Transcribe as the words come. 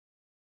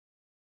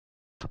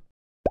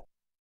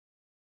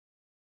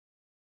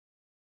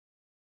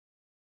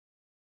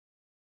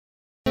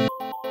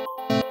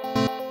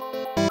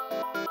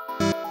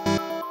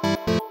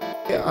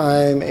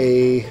I'm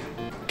a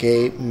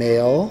gay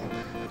male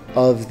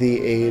of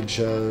the age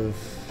of,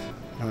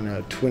 I don't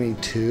know,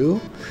 22,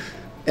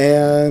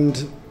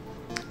 and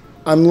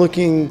I'm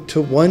looking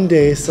to one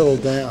day settle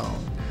down.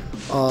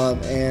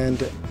 And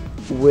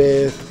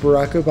with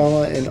Barack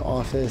Obama in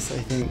office, I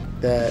think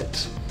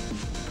that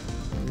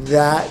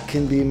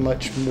can be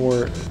much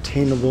more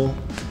attainable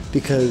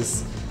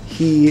because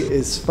he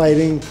is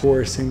fighting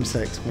for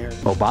same-sex marriage.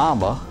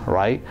 Obama,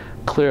 right,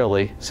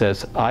 clearly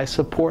says, I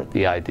support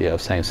the idea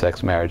of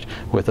same-sex marriage.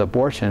 With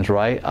abortions,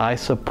 right, I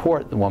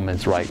support the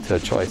woman's right to a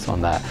choice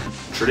on that.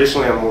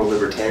 Traditionally, I'm more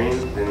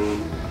libertarian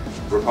than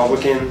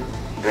Republican,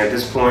 and at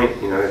this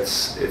point, you know,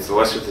 it's the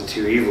lesser of the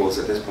two evils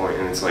at this point,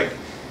 and it's like,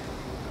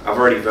 I've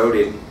already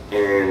voted,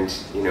 and,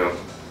 you know,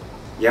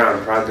 yeah,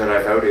 I'm proud that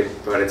I voted,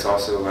 but it's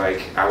also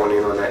like, I went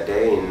in on that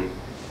day, and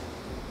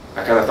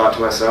I kind of thought to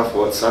myself,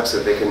 well, it sucks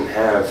that they couldn't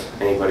have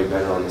anybody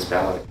better on this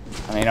ballot.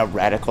 I mean, a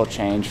radical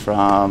change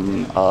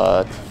from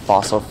a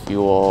fossil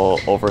fuel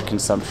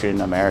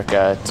overconsumption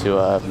America to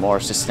a more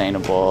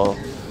sustainable,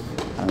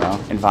 I don't know,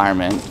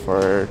 environment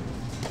for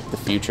the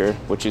future,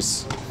 which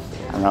is,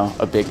 I don't know,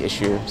 a big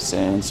issue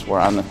since we're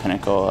on the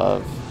pinnacle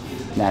of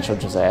natural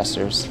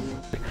disasters.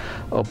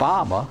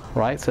 Obama,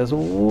 right, says,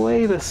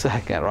 wait a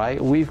second, right,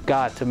 we've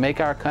got to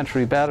make our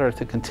country better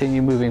to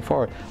continue moving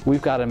forward.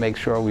 We've got to make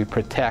sure we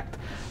protect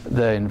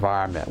the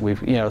environment.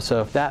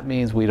 So if that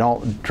means we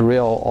don't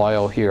drill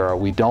oil here or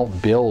we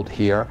don't build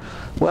here,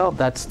 well,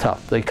 that's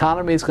tough. The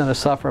economy is going to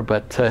suffer,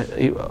 but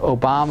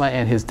Obama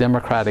and his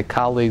Democratic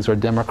colleagues or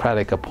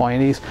Democratic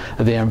appointees,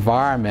 the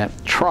environment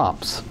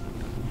trumps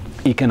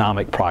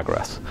economic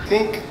progress. I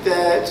think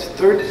that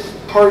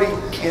third-party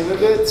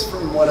candidates,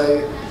 from what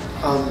I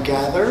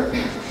gather,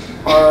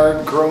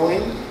 are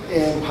growing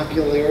in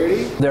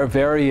popularity. There are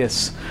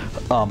various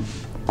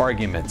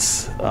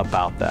arguments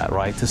about that,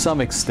 right? To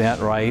some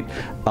extent, right,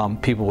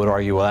 people would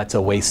argue, well, that's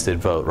a wasted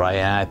vote, right?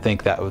 And I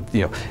think that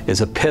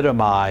is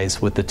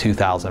epitomized with the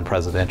 2000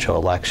 presidential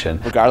election.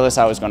 Regardless,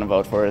 I was going to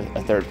vote for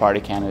a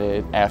third-party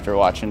candidate after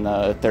watching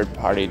the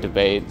third-party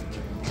debate,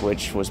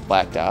 which was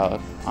blacked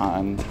out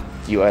on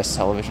U.S.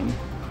 television.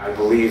 I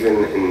believe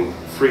in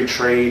free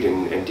trade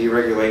and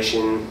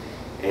deregulation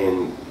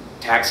and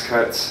tax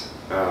cuts.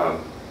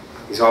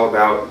 He's all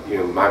about,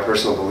 my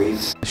personal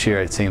beliefs. This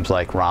year it seems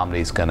like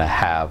Romney's going to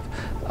have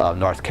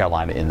North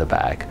Carolina in the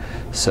bag.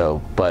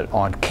 But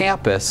on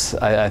campus,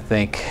 I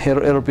think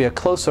it'll be a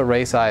closer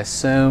race. I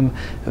assume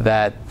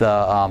that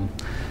the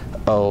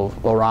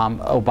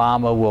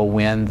Obama will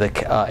win the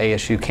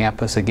ASU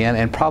campus again,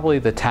 and probably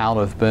the town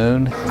of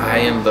Boone. I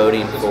am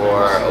voting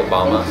for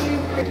Obama.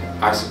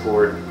 I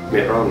support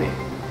Mitt Romney.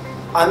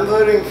 I'm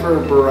voting for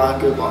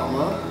Barack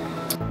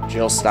Obama.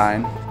 Jill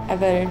Stein. I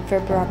voted for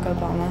Barack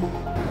Obama.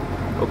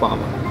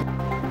 Obama.